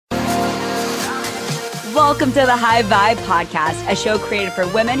Welcome to the High Vibe Podcast, a show created for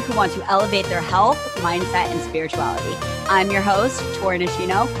women who want to elevate their health, mindset, and spirituality. I'm your host, Tori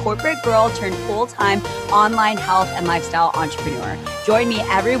Nishino, corporate girl turned full-time online health and lifestyle entrepreneur. Join me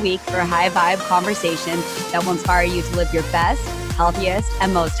every week for high vibe conversations that will inspire you to live your best, healthiest,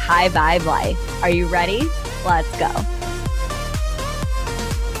 and most high vibe life. Are you ready? Let's go.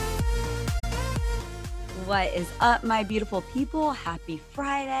 What is up, my beautiful people? Happy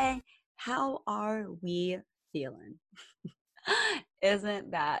Friday. How are we feeling? Isn't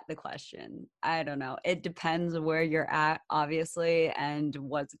that the question? I don't know. It depends where you're at, obviously, and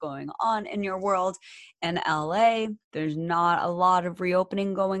what's going on in your world. In LA, there's not a lot of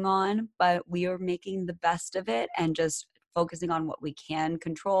reopening going on, but we are making the best of it and just focusing on what we can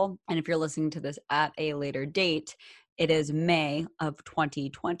control. And if you're listening to this at a later date, it is May of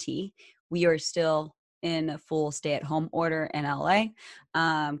 2020. We are still in a full stay-at-home order in LA.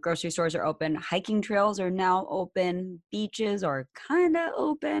 Grocery stores are open. Hiking trails are now open. Beaches are kind of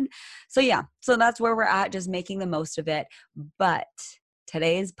open. So that's where we're at, just making the most of it. But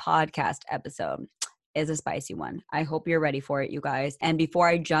today's podcast episode is a spicy one. I hope you're ready for it, you guys. And before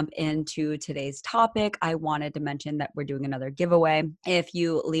I jump into today's topic, I wanted to mention that we're doing another giveaway. If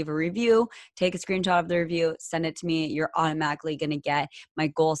you leave a review, take a screenshot of the review, send it to me, you're automatically going to get my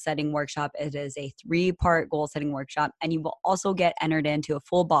goal setting workshop. It is a 3-part goal setting workshop, and you will also get entered into a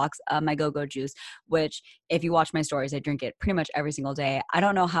full box of my Go-Go juice, which if you watch my stories, I drink it pretty much every single day. I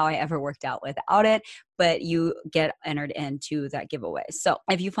don't know how I ever worked out without it, but you get entered into that giveaway. So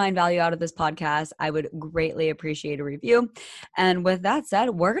if you find value out of this podcast, I would greatly appreciate a review. And with that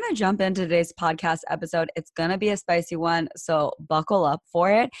said, we're going to jump into today's podcast episode. It's going to be a spicy one, so buckle up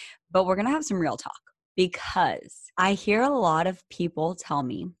for it. But we're going to have some real talk, because I hear a lot of people tell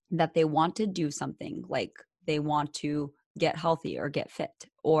me that they want to do something, like they want to get healthy or get fit,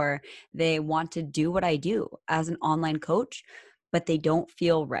 or they want to do what I do as an online coach, but they don't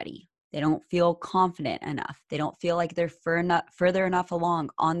feel ready. They don't feel confident enough. They don't feel like they're further enough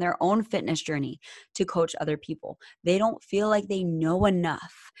along on their own fitness journey to coach other people. They don't feel like they know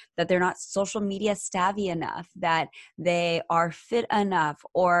enough, that they're not social media savvy enough, that they are fit enough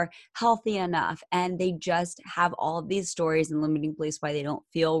or healthy enough. And they just have all of these stories and limiting beliefs why they don't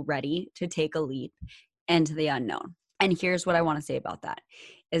feel ready to take a leap into the unknown. And here's what I want to say about that,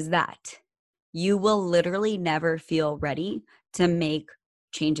 is that you will literally never feel ready to make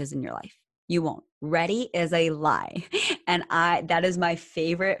changes in your life. You won't. Ready is a lie. And that is my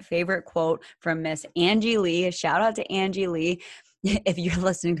favorite quote from Miss Angie Lee. Shout out to Angie Lee. If you're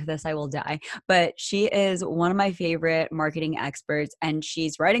listening to this, I will die. But she is one of my favorite marketing experts, and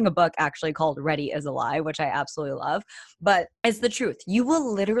she's writing a book actually called Ready is a Lie, which I absolutely love. But it's the truth. You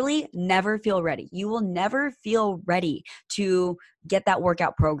will literally never feel ready. You will never feel ready to get that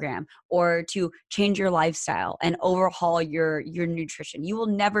workout program or to change your lifestyle and overhaul your nutrition. You will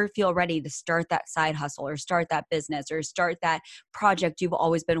never feel ready to start that side hustle or start that business or start that project you've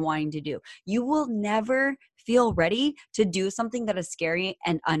always been wanting to do. You will never feel ready to do something that is scary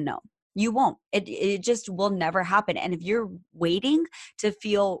and unknown. You won't. It just will never happen. And if you're waiting to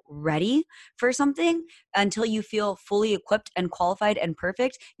feel ready for something until you feel fully equipped and qualified and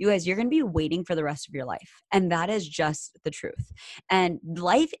perfect, you guys, you're going to be waiting for the rest of your life. And that is just the truth. And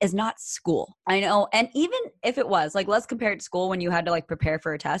life is not school. I know. And even if it was, like, let's compare it to school when you had to like prepare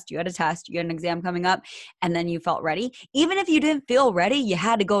for a test. You had a test, you had an exam coming up, and then you felt ready. Even if you didn't feel ready, you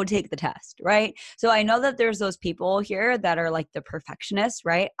had to go take the test, right? So I know that there's those people here that are like the perfectionists,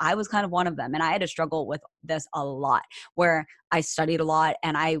 right? I was kind of one of them. And I had to struggle with this a lot, where I studied a lot,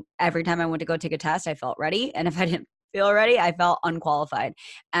 and every time I went to go take a test, I felt ready. And if I didn't feel ready, I felt unqualified.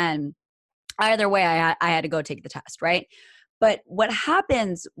 And either way, I had to go take the test, right? But what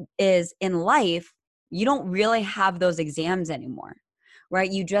happens is in life, you don't really have those exams anymore,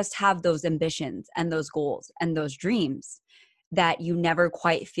 right? You just have those ambitions and those goals and those dreams that you never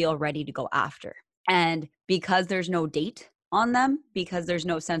quite feel ready to go after. And because there's no date on them, because there's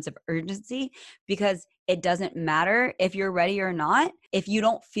no sense of urgency, because it doesn't matter if you're ready or not. If you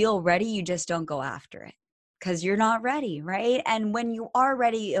don't feel ready, you just don't go after it, because you're not ready, right? And when you are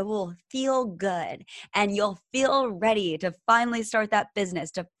ready, it will feel good, and you'll feel ready to finally start that business,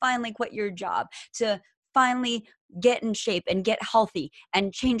 to finally quit your job, to finally get in shape and get healthy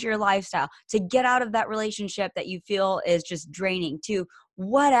and change your lifestyle, to get out of that relationship that you feel is just draining, to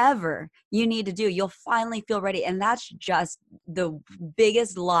whatever you need to do. You'll finally feel ready. And that's just the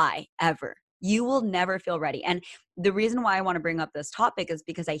biggest lie ever. You will never feel ready. And the reason why I want to bring up this topic is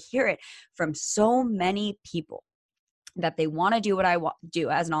because I hear it from so many people. that they want to do what I do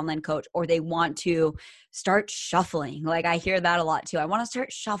as an online coach, or they want to start shuffling. Like I hear that a lot too. I want to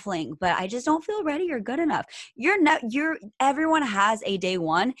start shuffling, but I just don't feel ready or good enough. Everyone has a day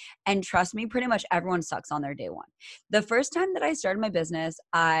one, and trust me, pretty much everyone sucks on their day one. The first time that I started my business,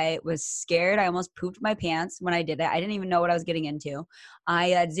 I was scared. I almost pooped my pants when I did it. I didn't even know what I was getting into. I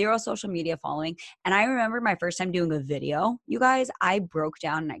had zero social media following. And I remember my first time doing a video, you guys, I broke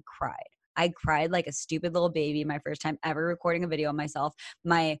down and I cried. I cried like a stupid little baby my first time ever recording a video of myself.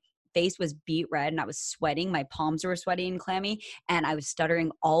 My face was beet red and I was sweating. My palms were sweaty and clammy and I was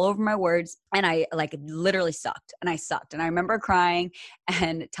stuttering all over my words and I like literally sucked and I sucked. And I remember crying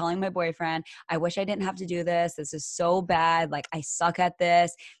and telling my boyfriend, I wish I didn't have to do this. This is so bad. Like I suck at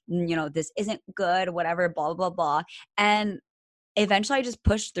this. You know, this isn't good, whatever, blah, blah, blah. And eventually I just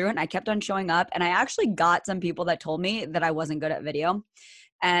pushed through it and I kept on showing up. And I actually got some people that told me that I wasn't good at video.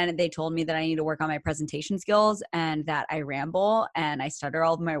 And they told me that I need to work on my presentation skills and that I ramble and I stutter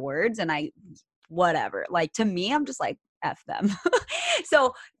all of my words and whatever. Like to me, I'm just like, F them.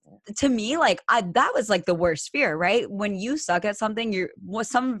 So to me, like that was like the worst fear, right? When you suck at something,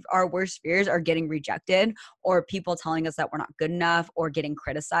 some of our worst fears are getting rejected or people telling us that we're not good enough or getting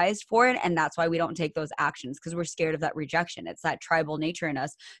criticized for it. And that's why we don't take those actions because we're scared of that rejection. It's that tribal nature in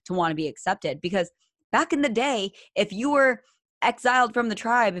us to want to be accepted because back in the day, if you were exiled from the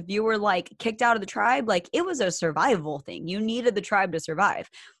tribe, if you were like kicked out of the tribe, like it was a survival thing. You needed the tribe to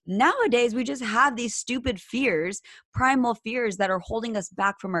survive. Nowadays, we just have these stupid fears, primal fears that are holding us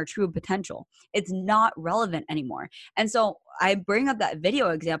back from our true potential. It's not relevant anymore. And so I bring up that video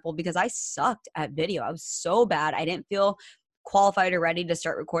example because I sucked at video. I was so bad. I didn't feel qualified or ready to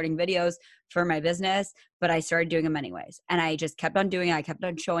start recording videos for my business, but I started doing them anyways. And I just kept on doing it. I kept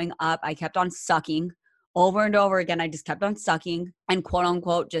on showing up. I kept on sucking over and over again. I just kept on sucking and quote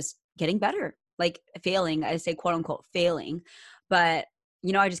unquote just getting better, like failing. I say quote unquote failing, but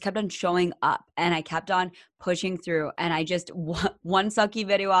you know, I just kept on showing up and I kept on pushing through and I just one sucky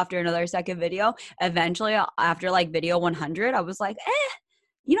video after another second video. Eventually after like video 100, I was like,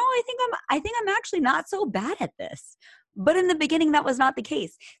 you know, I think I'm actually not so bad at this. But in the beginning, that was not the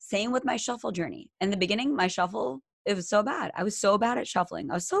case. Same with my shuffle journey. In the beginning, my shuffle, it was so bad. I was so bad at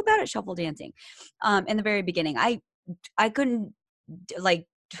shuffling. I was so bad at shuffle dancing. In the very beginning, I couldn't like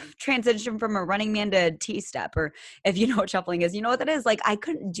transition from a running man to T-step, or if you know what shuffling is, you know what that is. Like I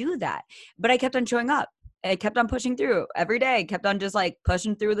couldn't do that, but I kept on showing up. I kept on pushing through every day, kept on just like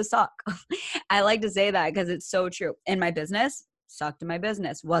pushing through the suck. I like to say that because it's so true. In my business, sucked in my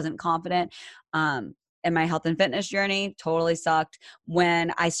business, wasn't confident. In my health and fitness journey, totally sucked.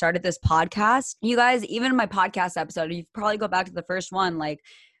 When I started this podcast, you guys, even in my podcast episode, you probably go back to the first one, like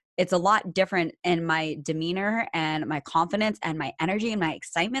it's a lot different in my demeanor and my confidence and my energy and my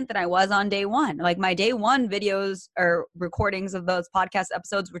excitement than I was on day one. Like my day one videos or recordings of those podcast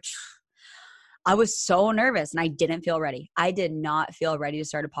episodes, which I was so nervous and I didn't feel ready. I did not feel ready to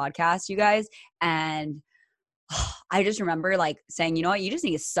start a podcast, you guys. And I just remember like saying, you know what, you just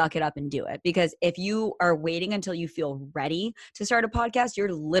need to suck it up and do it. Because if you are waiting until you feel ready to start a podcast,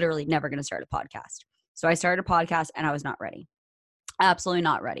 you're literally never going to start a podcast. So I started a podcast and I was not ready. Absolutely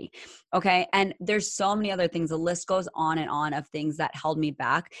not ready. Okay. And there's so many other things. The list goes on and on of things that held me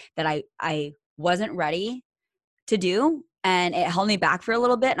back that I wasn't ready to do. And it held me back for a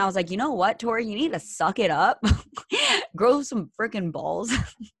little bit. And I was like, you know what, Tori, you need to suck it up, grow some freaking balls.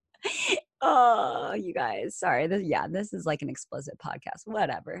 Oh, you guys, sorry. This is like an explicit podcast,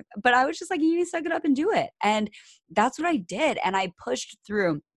 whatever. But I was just like, you need to suck it up and do it. And that's what I did. And I pushed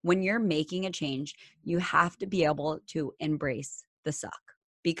through. When you're making a change, you have to be able to embrace the suck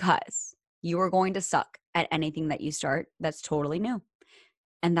because you are going to suck at anything that you start that's totally new.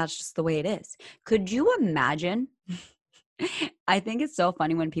 And that's just the way it is. Could you imagine? I think it's so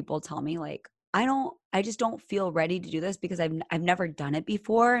funny when people tell me like, I just don't feel ready to do this because I've never done it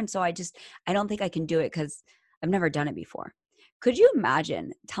before. And so I don't think I can do it because I've never done it before. Could you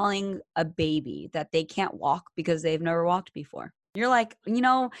imagine telling a baby that they can't walk because they've never walked before? You're like, you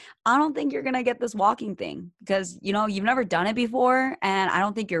know, I don't think you're going to get this walking thing because, you know, you've never done it before and I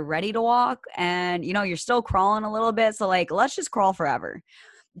don't think you're ready to walk and, you know, you're still crawling a little bit. So like, let's just crawl forever.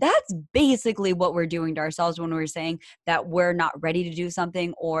 That's basically what we're doing to ourselves when we're saying that we're not ready to do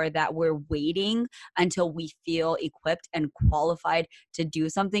something or that we're waiting until we feel equipped and qualified to do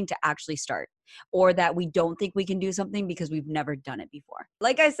something to actually start, or that we don't think we can do something because we've never done it before.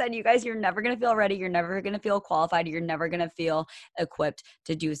 Like I said, you guys, you're never going to feel ready. You're never going to feel qualified. You're never going to feel equipped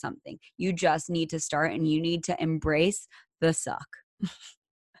to do something. You just need to start and you need to embrace the suck.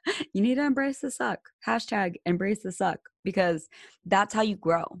 You need to embrace the suck. Hashtag embrace the suck because that's how you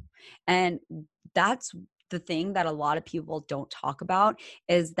grow. And that's the thing that a lot of people don't talk about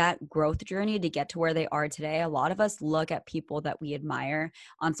is that growth journey to get to where they are today. A lot of us look at people that we admire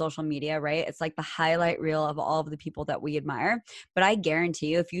on social media, right? It's like the highlight reel of all of the people that we admire. But I guarantee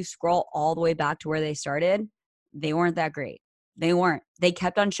you, if you scroll all the way back to where they started, they weren't that great. They weren't. They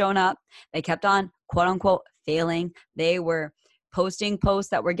kept on showing up. They kept on, quote unquote, failing. They were posting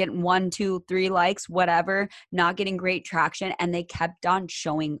posts that were getting 1, 2, 3 likes, whatever, not getting great traction. And they kept on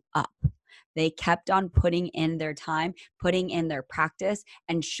showing up. They kept on putting in their time, putting in their practice,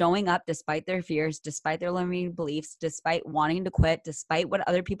 and showing up despite their fears, despite their limiting beliefs, despite wanting to quit, despite what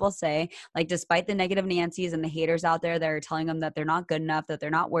other people say, like despite the negative Nancy's and the haters out there that are telling them that they're not good enough, that they're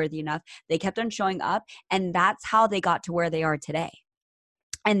not worthy enough. They kept on showing up, and that's how they got to where they are today.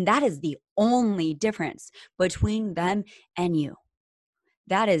 And that is the only difference between them and you.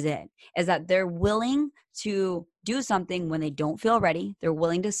 That is it, is that they're willing to do something when they don't feel ready. They're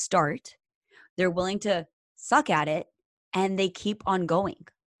willing to start. They're willing to suck at it, and they keep on going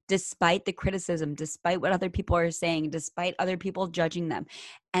despite the criticism, despite what other people are saying, despite other people judging them,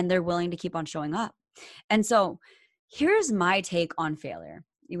 and they're willing to keep on showing up. And so here's my take on failure.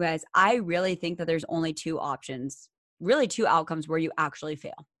 You guys, I really think that there's only two options, really two outcomes where you actually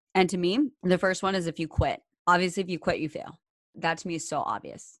fail. And to me, the first one is if you quit. Obviously, if you quit, you fail. That to me is so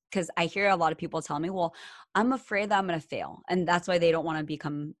obvious, because I hear a lot of people tell me, well, I'm afraid that I'm going to fail. And that's why they don't want to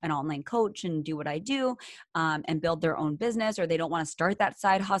become an online coach and do what I do, and build their own business, or they don't want to start that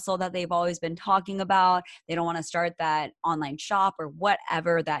side hustle that they've always been talking about. They don't want to start that online shop or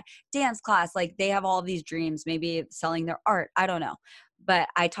whatever, that dance class. Like they have all of these dreams, maybe selling their art. I don't know. But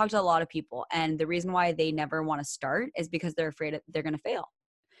I talk to a lot of people, and the reason why they never want to start is because they're afraid they're going to fail.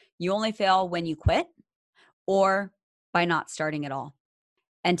 You only fail when you quit or by not starting at all.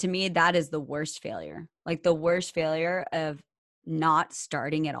 And to me, that is the worst failure. Like the worst failure of not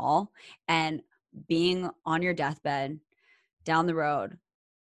starting at all and being on your deathbed down the road,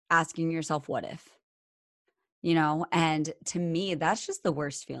 asking yourself, what if? And to me, that's just the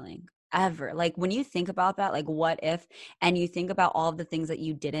worst feeling ever. Like when you think about that, like what if, and you think about all of the things that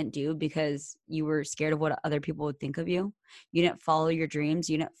you didn't do because you were scared of what other people would think of you. You didn't follow your dreams.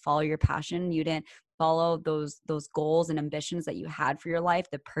 You didn't follow your passion. You didn't follow those goals and ambitions that you had for your life,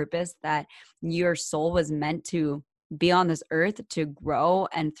 the purpose that your soul was meant to be on this earth to grow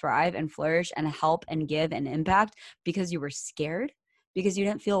and thrive and flourish and help and give and impact, because you were scared, because you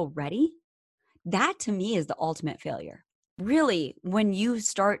didn't feel ready. That to me is the ultimate failure. Really, when you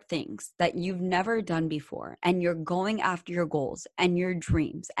start things that you've never done before and you're going after your goals and your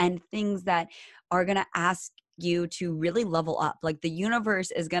dreams and things that are going to ask you to really level up, like the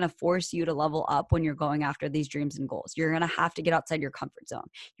universe is going to force you to level up when you're going after these dreams and goals. You're going to have to get outside your comfort zone.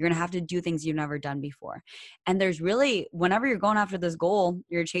 You're going to have to do things you've never done before. And there's really, whenever you're going after this goal,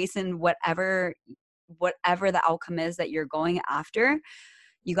 you're chasing whatever the outcome is that you're going after.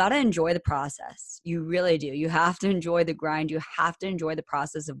 You got to enjoy the process. You really do. You have to enjoy the grind. You have to enjoy the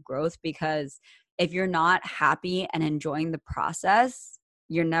process of growth, because if you're not happy and enjoying the process,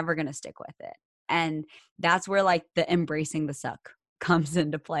 you're never going to stick with it. And that's where like the embracing the suck comes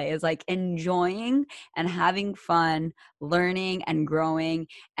into play, is like enjoying and having fun, learning and growing,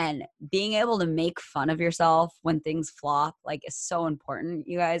 and being able to make fun of yourself when things flop, like is so important,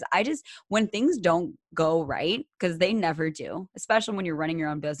 you guys. When things don't go right, because they never do, especially when you're running your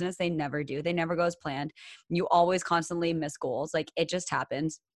own business, they never do. They never go as planned. You always constantly miss goals. Like it just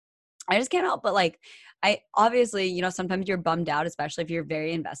happens. I just can't help but like, I obviously, sometimes you're bummed out, especially if you're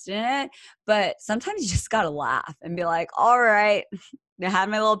very invested in it, but sometimes you just got to laugh and be like, all right, I had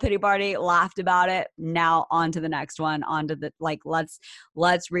my little pity party, laughed about it. Now on to the next one, on to the, like, let's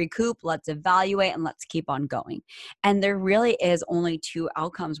recoup, let's evaluate, and let's keep on going. And there really is only two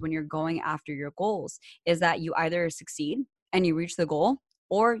outcomes when you're going after your goals, is that you either succeed and you reach the goal,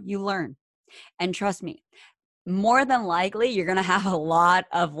 or you learn. And trust me, more than likely, you're going to have a lot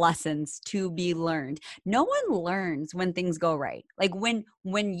of lessons to be learned. No one learns when things go right. Like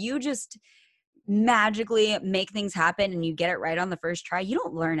when you just magically make things happen and you get it right on the first try, you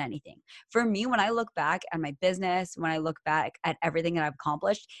don't learn anything. For me, when I look back at my business, when I look back at everything that I've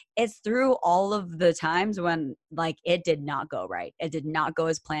accomplished, it's through all of the times when like it did not go right. It did not go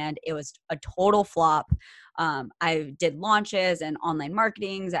as planned. It was a total flop. I did launches and online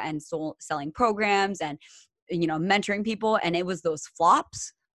marketings and selling programs and mentoring people, and it was those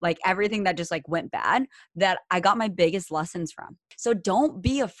flops, like everything that just like went bad, that I got my biggest lessons from. So don't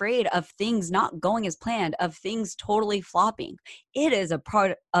be afraid of things not going as planned, of things totally flopping. It is a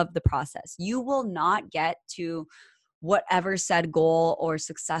part of the process. You will not get to whatever said goal or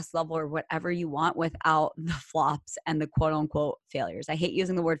success level or whatever you want without the flops and the quote unquote failures. I hate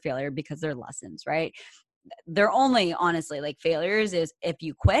using the word failure because they're lessons, right? they're only honestly like failures is if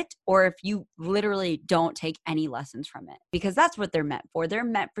you quit or if you literally don't take any lessons from it, because that's what they're meant for. They're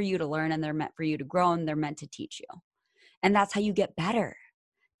meant for you to learn, and they're meant for you to grow, and they're meant to teach you. And that's how you get better.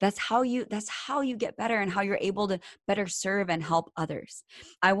 That's how you get better, and how you're able to better serve and help others.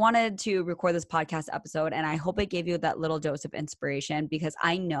 I wanted to record this podcast episode, and I hope it gave you that little dose of inspiration, because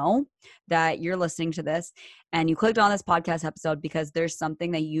I know that you're listening to this and you clicked on this podcast episode because there's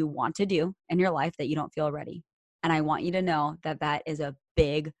something that you want to do in your life that you don't feel ready. And I want you to know that that is a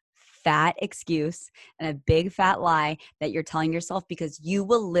big fat excuse and a big fat lie that you're telling yourself, because you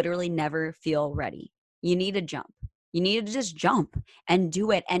will literally never feel ready. You need to jump. You need to just jump and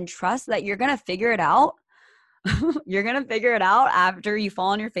do it, and trust that you're going to figure it out. You're going to figure it out after you fall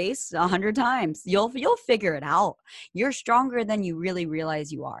on your face 100 times. You'll figure it out. You're stronger than you really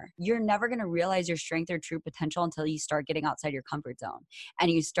realize you are. You're never going to realize your strength or true potential until you start getting outside your comfort zone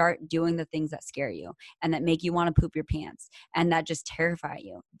and you start doing the things that scare you and that make you want to poop your pants and that just terrify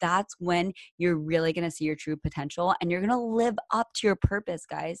you. That's when you're really going to see your true potential, and you're going to live up to your purpose,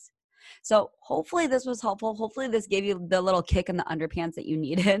 guys. So hopefully this was helpful. Hopefully this gave you the little kick in the underpants that you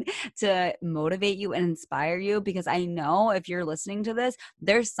needed to motivate you and inspire you, because I know if you're listening to this,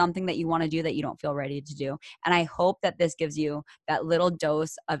 there's something that you want to do that you don't feel ready to do. And I hope that this gives you that little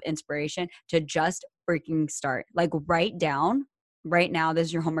dose of inspiration to just freaking start. Like, write down right now, this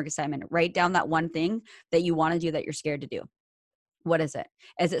is your homework assignment. Write down that one thing that you want to do that you're scared to do. What is it?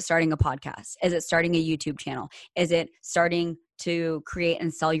 Is it starting a podcast? Is it starting a YouTube channel? Is it starting to create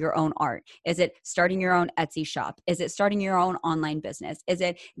and sell your own art? Is it starting your own Etsy shop? Is it starting your own online business? Is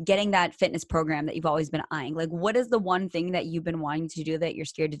it getting that fitness program that you've always been eyeing? Like, what is the one thing that you've been wanting to do that you're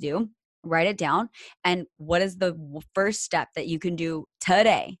scared to do? Write it down. And what is the first step that you can do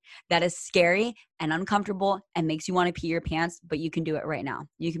today that is scary and uncomfortable and makes you want to pee your pants, but you can do it right now.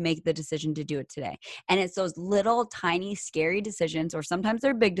 You can make the decision to do it today. And it's those little tiny scary decisions, or sometimes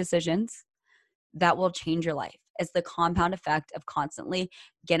they're big decisions, that will change your life. It's the compound effect of constantly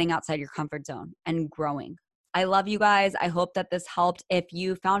getting outside your comfort zone and growing. I love you guys. I hope that this helped. If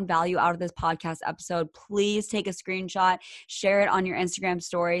you found value out of this podcast episode, please take a screenshot, share it on your Instagram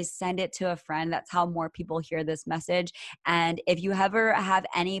stories, send it to a friend. That's how more people hear this message. And if you ever have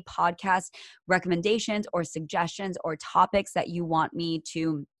any podcast recommendations or suggestions or topics that you want me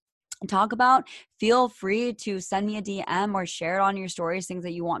to talk about, feel free to send me a DM or share it on your stories, things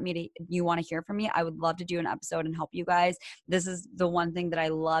that you want to hear from me. I would love to do an episode and help you guys. This is the one thing that I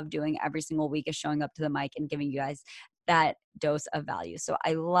love doing every single week, is showing up to the mic and giving you guys that dose of value. So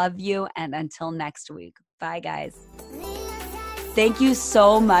I love you, and until next week, bye guys. Thank you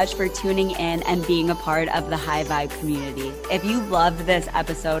so much for tuning in and being a part of the High Vibe community. If you loved this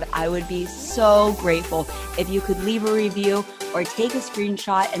episode, I would be so grateful if you could leave a review or take a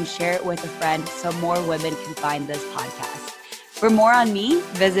screenshot and share it with a friend so more women can find this podcast. For more on me,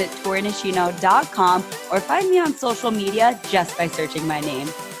 visit torinishino.com or find me on social media just by searching my name.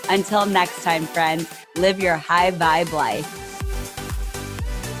 Until next time, friends, live your high vibe life.